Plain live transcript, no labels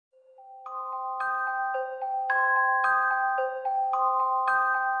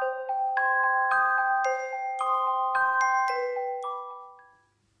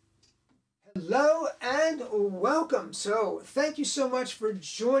welcome. So thank you so much for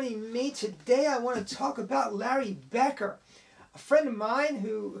joining me. Today I want to talk about Larry Becker. A friend of mine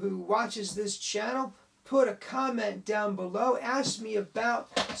who watches this channel put a comment down below, asked me about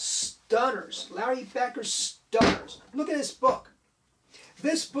stunners. Larry Becker's stunners. Look at this book.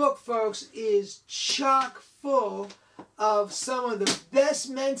 This book, folks, is chock full of some of the best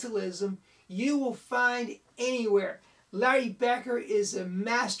mentalism you will find anywhere. Larry Becker is a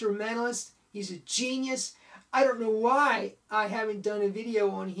master mentalist. He's a genius. I don't know why I haven't done a video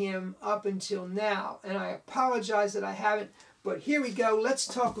on him up until now, and I apologize that I haven't, but here we go. Let's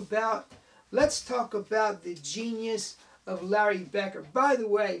talk about the genius of Larry Becker. By the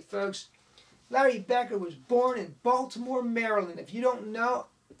way, folks, Larry Becker was born in Baltimore, Maryland. If you don't know,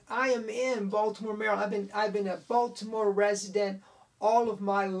 I am in Baltimore, Maryland. I've been a Baltimore resident all of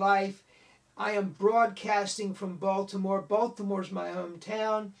my life. I am broadcasting from Baltimore. Baltimore's my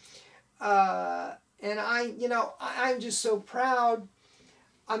hometown. And I'm just so proud.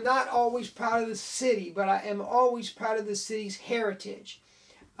 I'm not always proud of the city, but I am always proud of the city's heritage.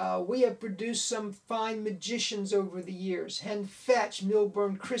 We have produced some fine magicians over the years. Hen Fetch,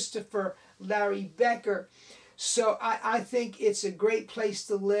 Milbourne, Christopher, Larry Becker. So I think it's a great place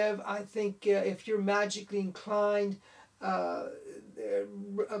to live. I think if you're magically inclined,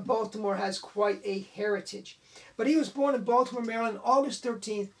 Baltimore has quite a heritage. But he was born in Baltimore, Maryland, August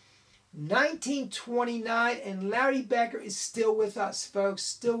 13th, 1929, and Larry Becker is still with us, folks.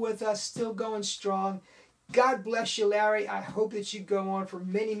 Still with us, still going strong. God bless you, Larry. I hope that you go on for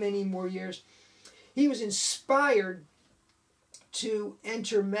many, many more years. He was inspired to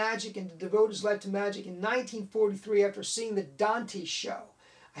enter magic and to devote his life to magic in 1943 after seeing the Dante show.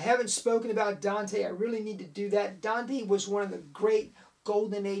 I haven't spoken about Dante. I really need to do that. Dante was one of the great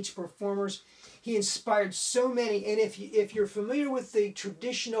Golden Age performers. He inspired so many, and if you're familiar with the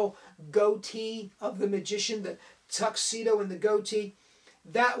traditional goatee of the magician, the tuxedo and the goatee,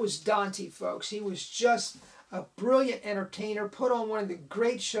 that was Dante, folks. He was just a brilliant entertainer, put on one of the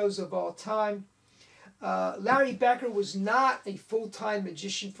great shows of all time. Larry Becker was not a full-time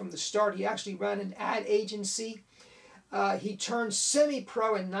magician from the start. He actually ran an ad agency. He turned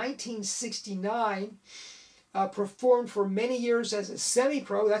semi-pro in 1969. Performed for many years as a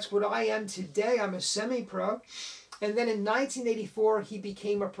semi-pro. That's what I am today. I'm a semi-pro. And then in 1984, he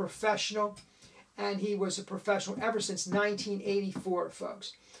became a professional. And he was a professional ever since 1984,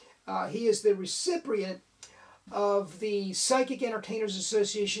 folks. He is the recipient of the Psychic Entertainers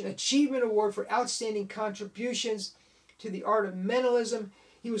Association Achievement Award for outstanding contributions to the art of mentalism.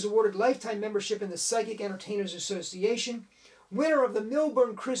 He was awarded lifetime membership in the Psychic Entertainers Association. Winner of the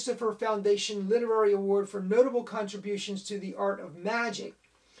Milbourne Christopher Foundation Literary Award for notable contributions to the art of magic.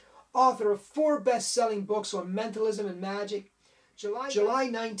 Author of 4 best-selling books on mentalism and magic. July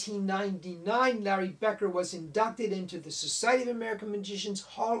 1999, Larry Becker was inducted into the Society of American Magicians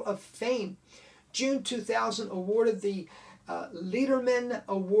Hall of Fame. June 2000, awarded the Lederman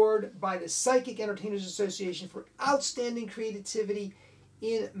Award by the Psychic Entertainers Association for outstanding creativity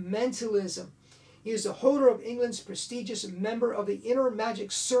in mentalism. He is the holder of England's prestigious Member of the Inner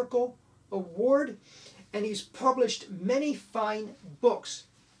Magic Circle Award, and he's published many fine books.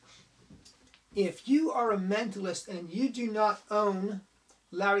 If you are a mentalist and you do not own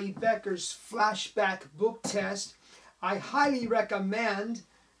Larry Becker's flashback book test, I highly recommend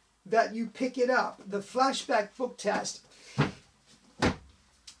that you pick it up. The flashback book test,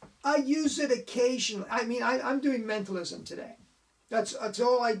 I use it occasionally. I mean, I'm doing mentalism today. That's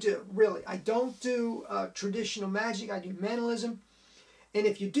all I do, really. I don't do traditional magic. I do mentalism. And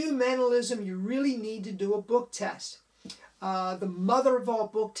if you do mentalism, you really need to do a book test. The mother of all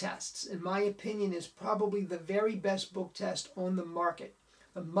book tests, in my opinion, is probably the very best book test on the market.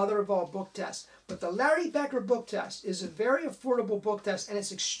 The mother of all book tests. But the Larry Becker book test is a very affordable book test, and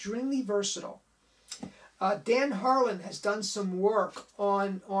it's extremely versatile. Dan Harlan has done some work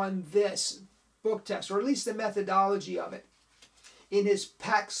on this book test, or at least the methodology of it. In his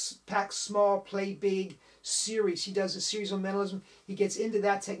Pack Small, Play Big series, he does a series on mentalism. He gets into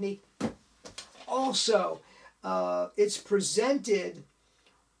that technique. Also, it's presented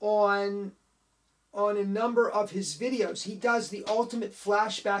on a number of his videos. He does the ultimate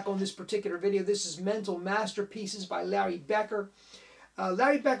flashback on this particular video. This is Mental Masterpieces by Larry Becker.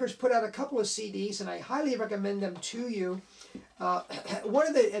 Larry Becker's put out a couple of CDs, and I highly recommend them to you. One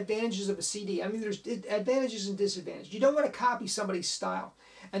of the advantages of a CD, I mean, there's advantages and disadvantages. You don't want to copy somebody's style.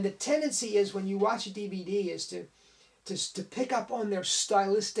 And the tendency is when you watch a DVD is to pick up on their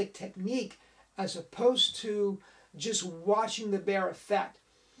stylistic technique as opposed to just watching the bare effect,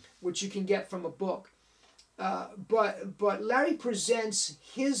 which you can get from a book. But Larry presents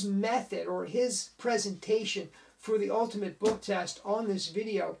his method or his presentation for the ultimate book test on this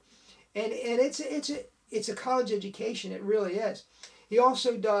video, and it's a college education. It really is. He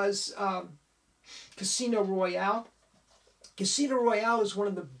also does Casino Royale. Casino Royale is one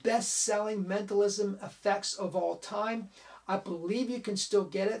of the best-selling mentalism effects of all time. I believe you can still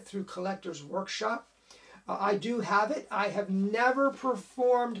get it through Collector's Workshop. I do have it. I have never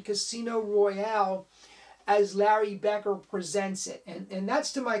performed Casino Royale as Larry Becker presents it. And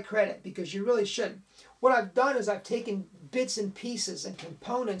that's to my credit, because you really shouldn't. What I've done is I've taken bits and pieces and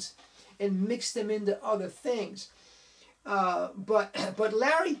components and mixed them into other things. But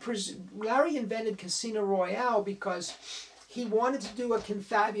Larry invented Casino Royale because he wanted to do a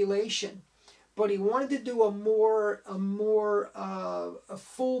confabulation, but he wanted to do a more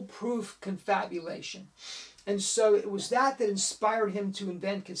foolproof confabulation. And so it was that inspired him to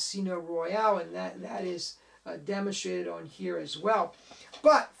invent Casino Royale, and that is demonstrated on here as well.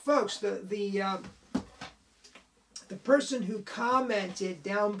 But folks, the person who commented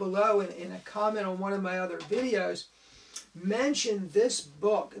down below in a comment on one of my other videos mentioned this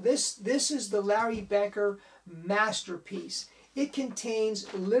book. This is the Larry Becker masterpiece. It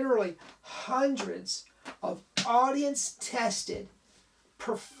contains literally hundreds of audience-tested,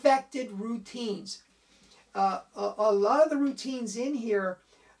 perfected routines. A lot of the routines in here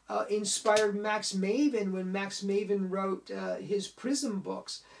inspired Max Maven when Max Maven wrote his Prism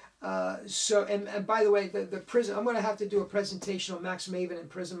books. And by the way, the Prism, I'm going to have to do a presentation on Max Maven and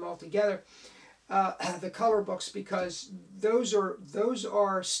Prism altogether. The color books, because those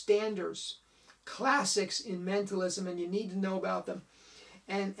are standards, classics in mentalism, and you need to know about them.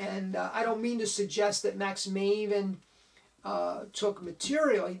 And I don't mean to suggest that Max Maven took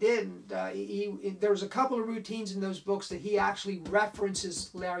material. He didn't. There was a couple of routines in those books that he actually references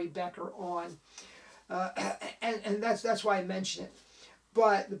Larry Becker on, and that's why I mention it.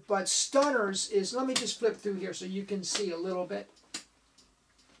 But Stunners is, let me just flip through here so you can see a little bit.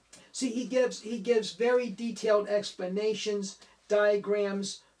 See, he gives very detailed explanations,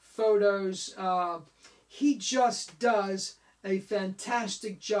 diagrams, photos. He just does a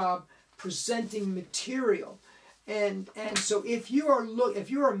fantastic job presenting material. And so if you are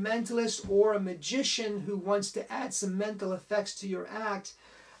a mentalist or a magician who wants to add some mental effects to your act,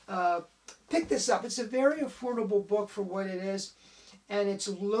 pick this up. It's a very affordable book for what it is, and it's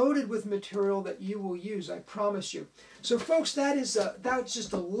loaded with material that you will use, I promise you. So folks, that's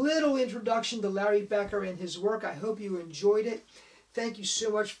just a little introduction to Larry Becker and his work. I hope you enjoyed it. Thank you so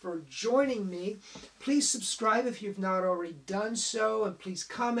much for joining me. Please subscribe if you've not already done so, and please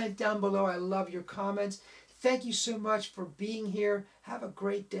comment down below. I love your comments. Thank you so much for being here. Have a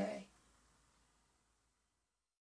great day.